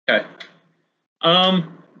Okay.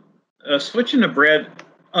 Switching to Brad,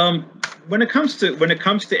 when it comes to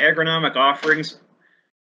agronomic offerings,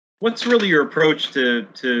 what's really your approach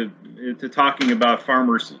to talking about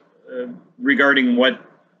farmers regarding what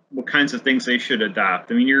kinds of things they should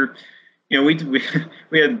adopt? I mean,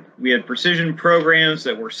 we had precision programs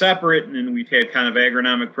that were separate, and then we've had kind of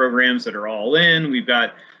agronomic programs that are all in. We've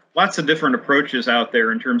got lots of different approaches out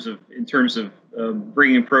there in terms of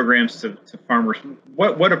bringing programs to farmers.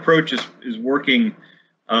 What approach is working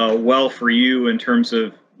well for you in terms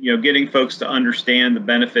of getting folks to understand the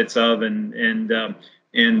benefits of and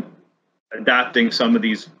adopting some of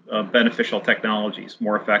these beneficial technologies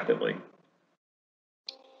more effectively?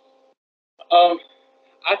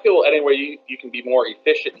 I feel anyway you can be more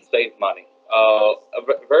efficient and save money.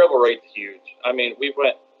 Variable rate's huge. I mean, we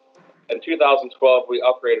went in 2012. We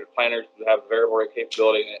upgraded planters to have variable rate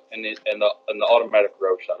capability and the automatic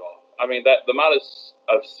row shut off. I mean, the amount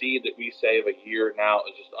of seed that we save a year now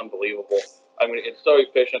is just unbelievable. I mean, it's so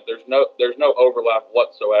efficient. There's no overlap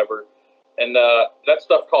whatsoever, and that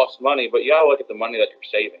stuff costs money. But you gotta look at the money that you're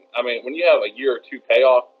saving. I mean, when you have a year or two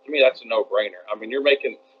payoff, to me that's a no-brainer. I mean, you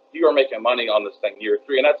are making money on this thing year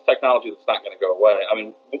three, and that's technology that's not going to go away. I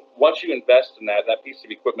mean, once you invest in that piece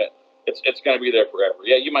of equipment, it's going to be there forever.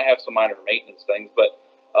 Yeah, you might have some minor maintenance things, but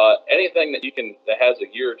anything that that has a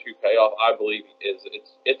year or two payoff, I believe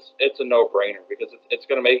it's a no-brainer because it's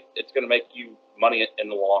going to make you money in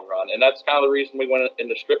the long run, and that's kind of the reason we went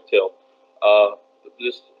into strip till.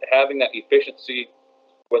 Just having that efficiency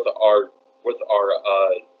with our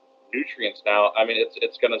nutrients now, I mean,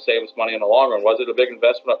 it's going to save us money in the long run. Was it a big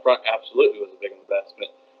investment up front? Absolutely, it was a big investment.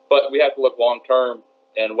 But we have to look long term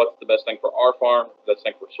and what's the best thing for our farm, the best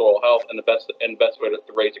thing for soil health, and the best way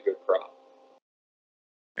to raise a good crop.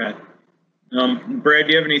 Okay. Brad,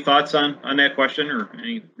 do you have any thoughts on that question or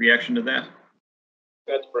any reaction to that?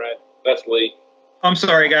 That's Brad. That's Lee. I'm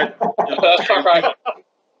sorry, I got. All right.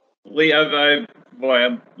 Lee,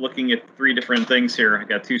 I'm looking at three different things here. I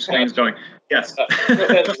got two screens going. Yes. Go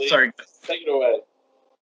ahead, Lee. Sorry. Take it away.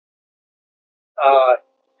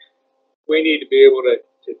 We need to be able to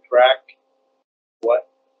track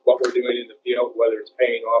what we're doing in the field, whether it's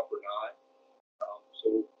paying off or not.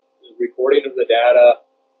 So the recording of the data,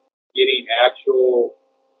 getting actual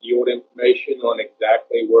yield information on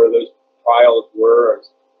exactly where those trials were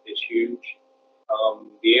is huge.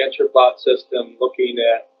 The answer plot system, looking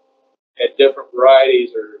at different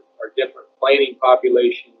varieties or different planting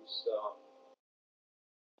populations,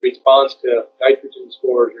 response to nitrogen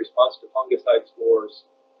scores, response to fungicide scores,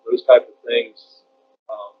 those type of things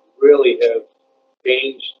really have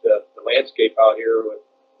changed the landscape out here with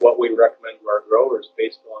what we recommend to our growers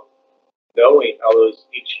based on knowing how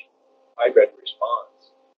each hybrid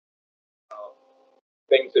responds.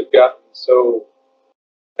 Things have gotten so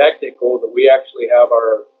technical that we actually have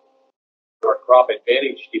our crop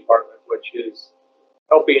advantage department, which is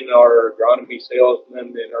helping our agronomy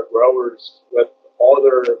salesmen and our growers with all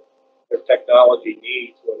their technology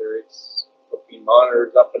needs, whether it's hooking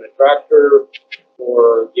monitors up in a tractor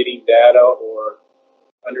or getting data or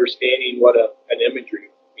understanding what an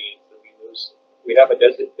imagery means. I mean, we have a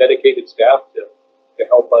dedicated staff to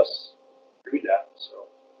help us through that. So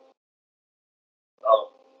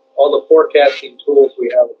all the forecasting tools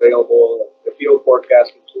we have available, the field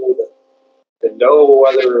forecasting tool to know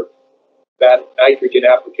whether that nitrogen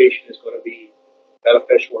application is going to be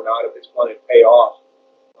beneficial or not, if it's going to pay off,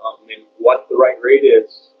 and what the right rate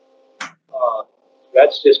is.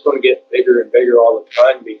 That's just going to get bigger and bigger all the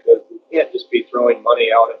time because we can't just be throwing money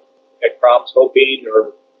out at crops hoping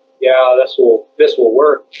or, yeah, this will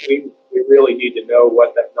work. We really need to know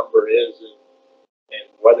what that number is and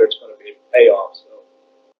whether it's going to be a payoff. So,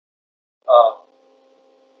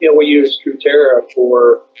 we use Cooperative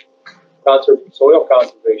for soil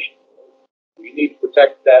conservation. We need to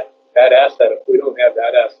protect that asset. If we don't have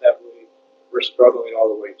that asset, we're struggling all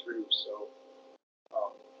the way through. So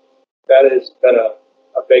that has been a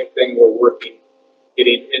big thing we're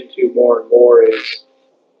getting into more and more is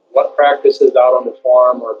what practices out on the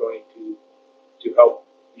farm are going to help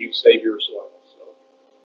you save your soil.